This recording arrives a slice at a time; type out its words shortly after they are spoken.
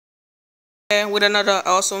with another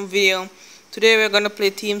awesome video. Today we're gonna play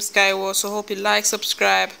Team Skywars, so hope you like,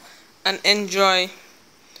 subscribe, and enjoy.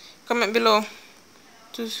 Comment below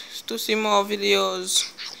to see more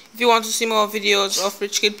videos. If you want to see more videos of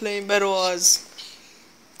Richkid playing Bed Wars.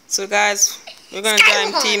 So guys, we're gonna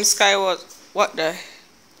join Team Skywars. What the?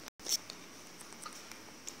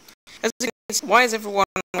 As you can see, why is everyone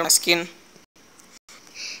on my skin?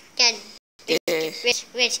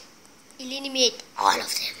 Rich, eliminate all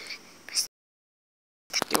of them.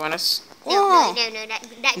 Do you want us? No,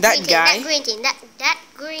 that green guy. Thing, that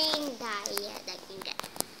green guy, yeah, that green guy.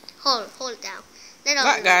 Hold it down.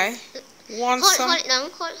 That guy. Want some?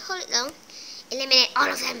 Hold it down. Eliminate all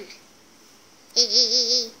of them.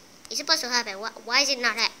 It's supposed to happen. Why is it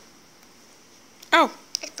not that? Oh.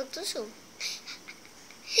 I took too soon.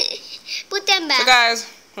 Put them back. So guys,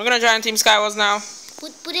 we're gonna join Team Skywars now.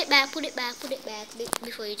 Put it back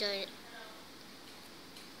before you join it.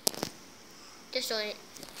 Just join it.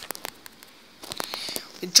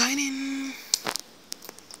 We're joining.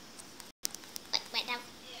 Wait down.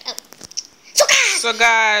 Oh. So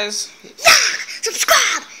guys,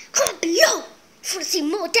 subscribe. Comment below to see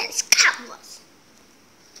more than Skywars.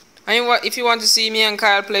 And if you want to see me and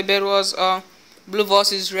Kyle play Bed Wars or Blue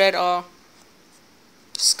vs Red or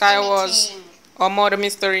Skywars or Murder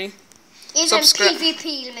Mystery, subscribe.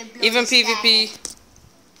 Even PvP,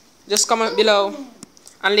 just comment below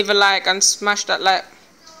and leave a like and smash that like.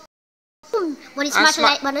 When you smash the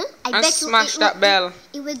like button, I bet you smash that bell.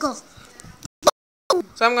 It will go.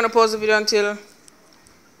 So I'm gonna pause the video until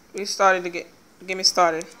we started to get me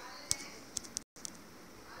started.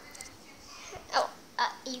 Oh,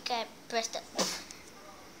 you can press the.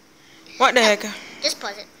 What the heck? Just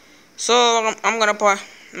pause it. So I'm gonna pause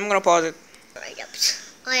it.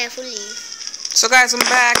 I have to leave. So guys, I'm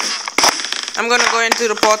back. I'm gonna go into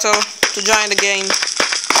the portal to join the game.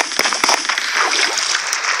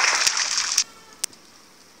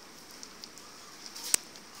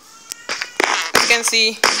 As you can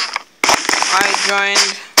see, I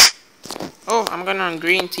joined. Oh, I'm going on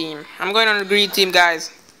green team. I'm going on the green team,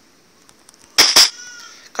 guys.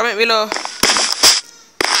 Comment below.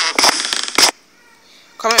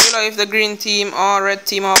 Comment below if the green team or red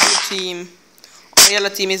team or blue team or yellow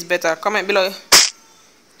team is better. Comment below.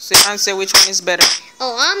 Say which one is better.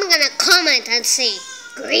 Oh, I'm gonna comment and say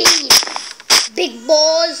green. Big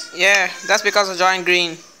balls. Yeah, that's because I joined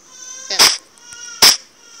green. Yeah.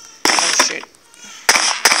 Oh shit.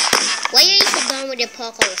 Why are you so done with your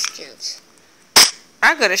parkour skills?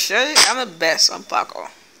 I gotta show you, I'm the best on parkour.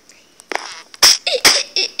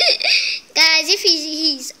 Guys, if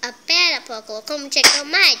he's a bad at parkour, come check out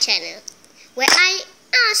my channel where I'm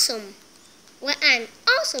awesome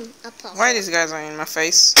at parkour. Why these guys are in my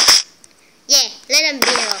face? Yeah, let them beat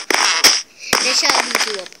it up. They shall beat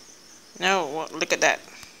you up. No, look at that.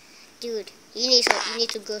 Dude, you need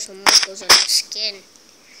to grow some muscles on your skin.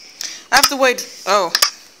 I have to wait. Oh.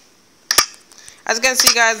 As you can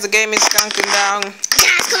see, guys, the game is counting down.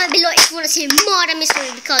 Guys, comment below if you want to see Murder Mystery,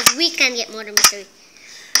 because we can get Murder Mystery.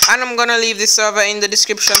 And I'm gonna leave this server in the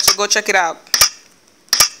description, so go check it out.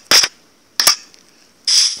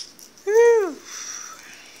 Woo.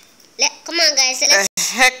 Come on, guys. Let's. The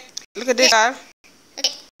heck! Look at this, guy.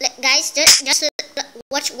 Okay, guys, just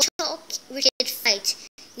watch how Richkid fight.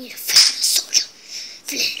 You need to fight a soldier,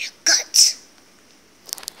 feeling your guts.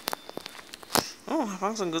 Oh, I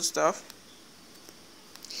found some good stuff.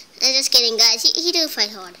 I'm just kidding, guys. He do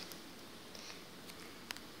fight hard.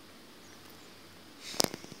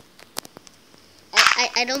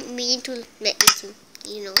 I don't mean to let you to,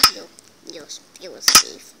 you was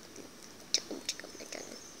safe.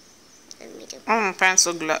 Oh, my pants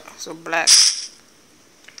so black.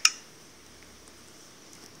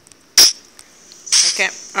 I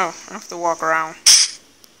can't. Oh, I have to walk around.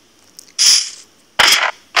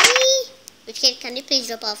 Richkid, can you please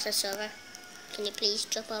drop off the server? Can you please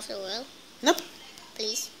drop off the world? Nope.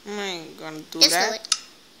 Please. I ain't gonna do Just that. do it.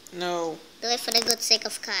 No. Do it for the good sake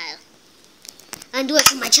of Kyle. And do it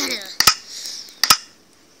for my channel.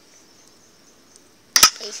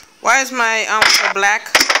 Please. Why is my arm so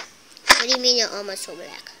black? What do you mean your arm is so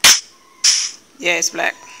black? Yeah, it's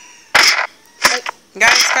black. Wait.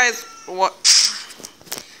 Guys, what?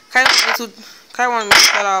 Kai wanted me to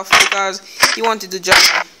cut off because he wanted to join me.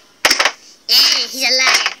 Yeah, he's a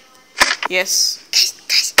liar. Yes.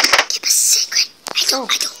 Guys, keep a secret. I don't.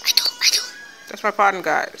 That's my partner,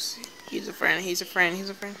 guys. He's a friend.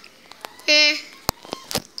 Eh.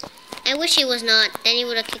 I wish he was not. Then he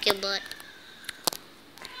would have kicked your butt.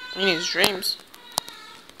 In his dreams.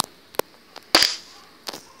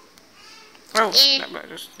 Oh, that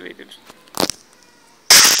just deleted.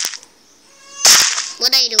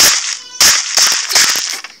 I do?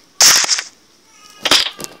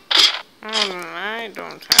 I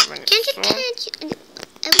don't have any. Can't you?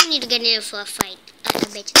 I will need to get in for a fight. I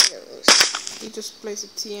bet you lose. You just place a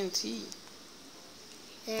TNT.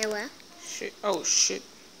 Yeah, well. Shit. Oh shit.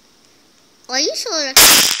 Are you sure?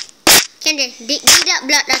 Kendra, dig that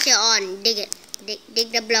block that you're on. Dig it.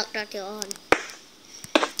 Dig the block that you're on.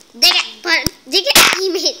 Dig it. Dig it.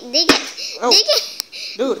 Dig it. Oh. Dig it.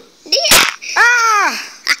 Dude. Dig it. Ah!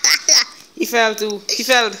 He fell too. He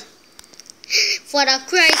fell. For the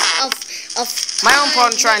Christ of My own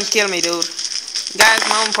pawn trying to kill me, dude. Guys,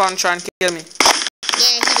 my own pawn trying to kill me.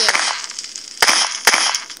 Yeah, he did.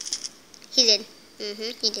 He did.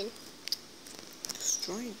 He did.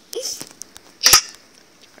 Destroying.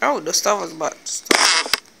 Oh, the stuff was about to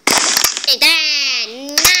stop. 8,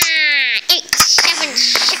 9, 8, 7,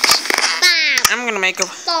 6, 5. I'm gonna make a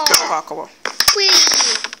Pokeball. 3,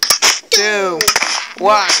 2,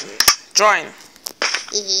 1. Join.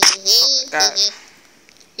 God.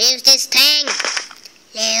 Lose this thing.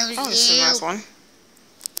 Lose Oh, this is a you. nice one.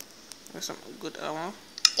 There's some good ammo.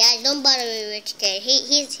 Guys, don't bother with Richkid.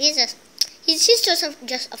 He's just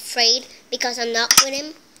afraid because I'm not with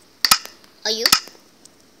him. Are you?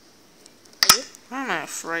 I'm not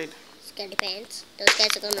afraid. Scaredy pants. Those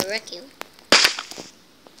guys are gonna wreck you.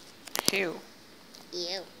 Ew.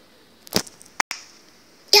 You.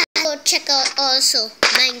 Yeah, go check out also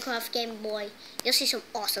Minecraft Game Boy. You'll see some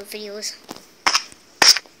awesome videos.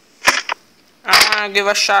 I wanna give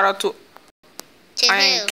a shout out to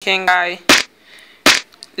To King Guy,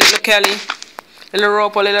 Little Kelly, Little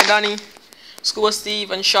Roper, Little Donny, Scuba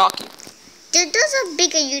Steve, and Sharky. Those are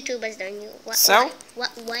bigger YouTubers than you. So?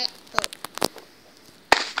 Why?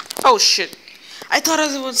 Oh shit! I thought I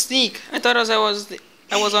was on sneak. I thought I was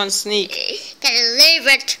on sneak. Can leave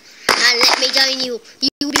it and let me join you. You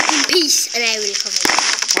be in peace and I will cover you.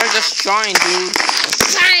 Well, just join, dude.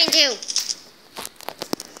 Trying to.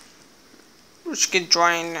 Richkid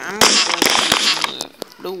join. I'm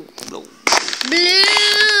going to blue. Blue.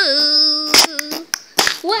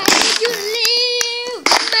 Why did you leave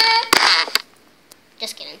me?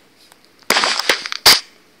 Just kidding.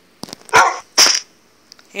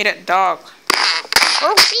 Hey, that dog.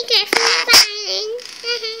 Oh, be careful, fine.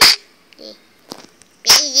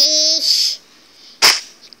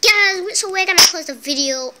 Guys, so we're gonna pause the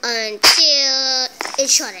video until it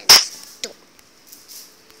shortens.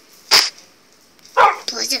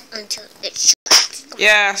 Pause it until it shortens.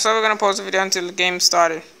 Yeah, so we're gonna pause the video until the game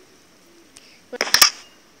started.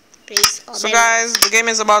 Please. So guys, the game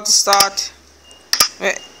is about to start.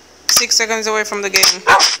 We're 6 seconds away from the game.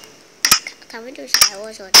 Can we do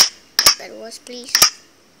Skywars or Bed Wars, please?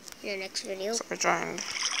 In the next video. So I joined.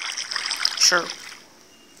 Sure.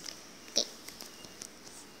 Okay.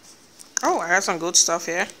 Oh, I got some good stuff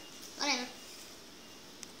here. Whatever.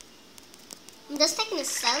 I'm just taking a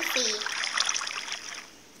selfie.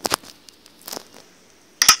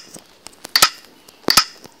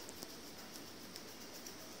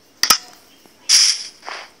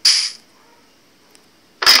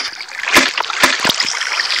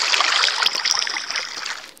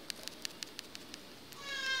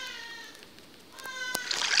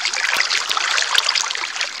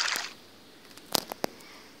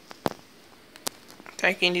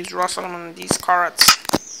 Taking these Russell and these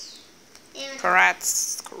carrots.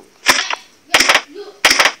 Carrots.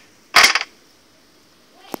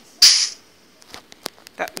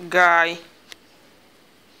 That guy.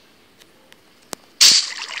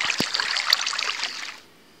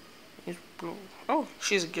 He's blue. Oh,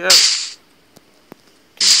 she's a girl.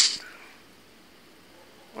 Dude.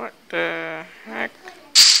 What the heck?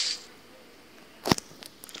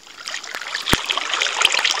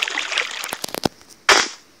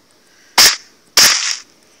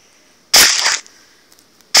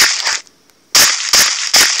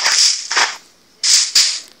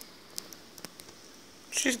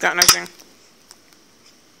 She's got nothing.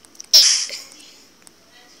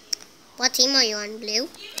 What team are you on, Blue?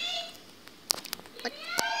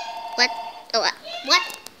 What? Oh, what?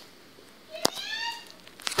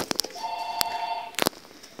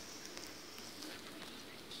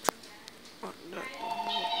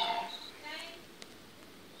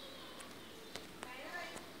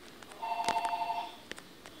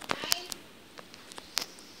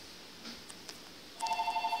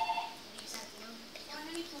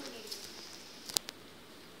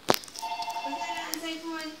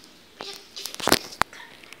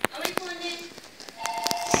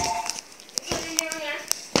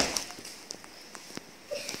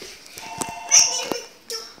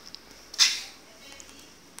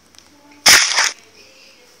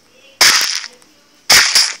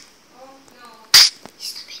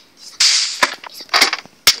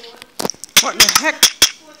 What the heck?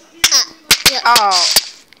 Yeah.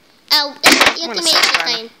 Oh. Your teammate is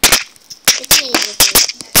fine. Your teammate is fine.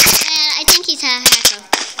 Well, I think he's a hacker.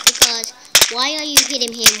 Because why are you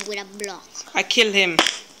hitting him with a block? I killed him.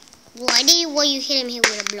 Why you hit him here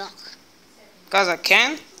with a block? Because I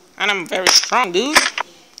can. And I'm very strong, dude.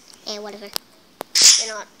 Whatever.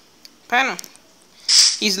 You're not. Panel.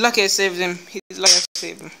 He's lucky I saved him. He's lucky I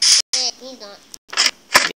saved him. He's not.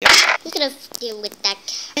 Yeah. We could have dealt with that.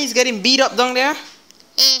 He's getting beat up down there.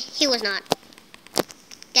 He was not.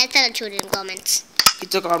 Guys, tell the truth in the comments. He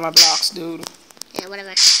took all my blocks, dude. Yeah,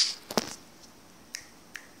 whatever.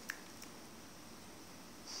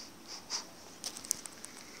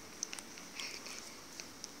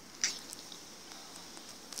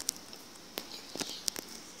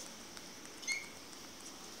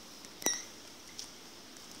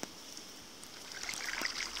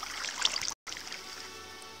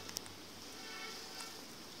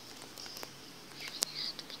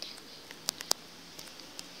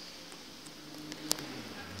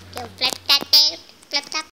 Yo, flip that there. Flip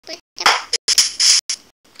that. Flip that.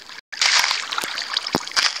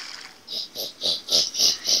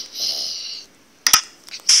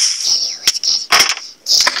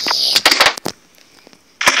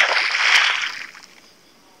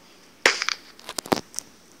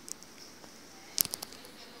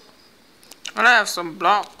 And I have some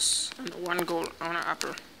blocks and one gold on an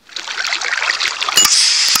apple.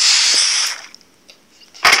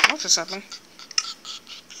 What just happened?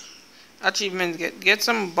 Achievements, get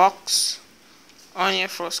some box on your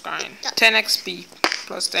first kind. 10 XP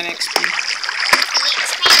plus 10 XP.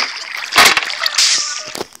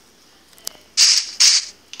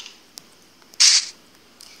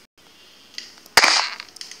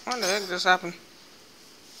 What the heck just happened?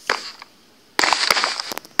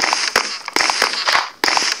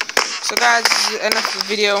 So guys, this is the end of the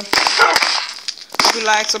video. Hope you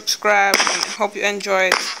like, subscribe, and hope you enjoy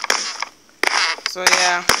it. So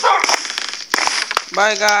yeah.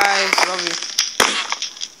 Bye guys, love you.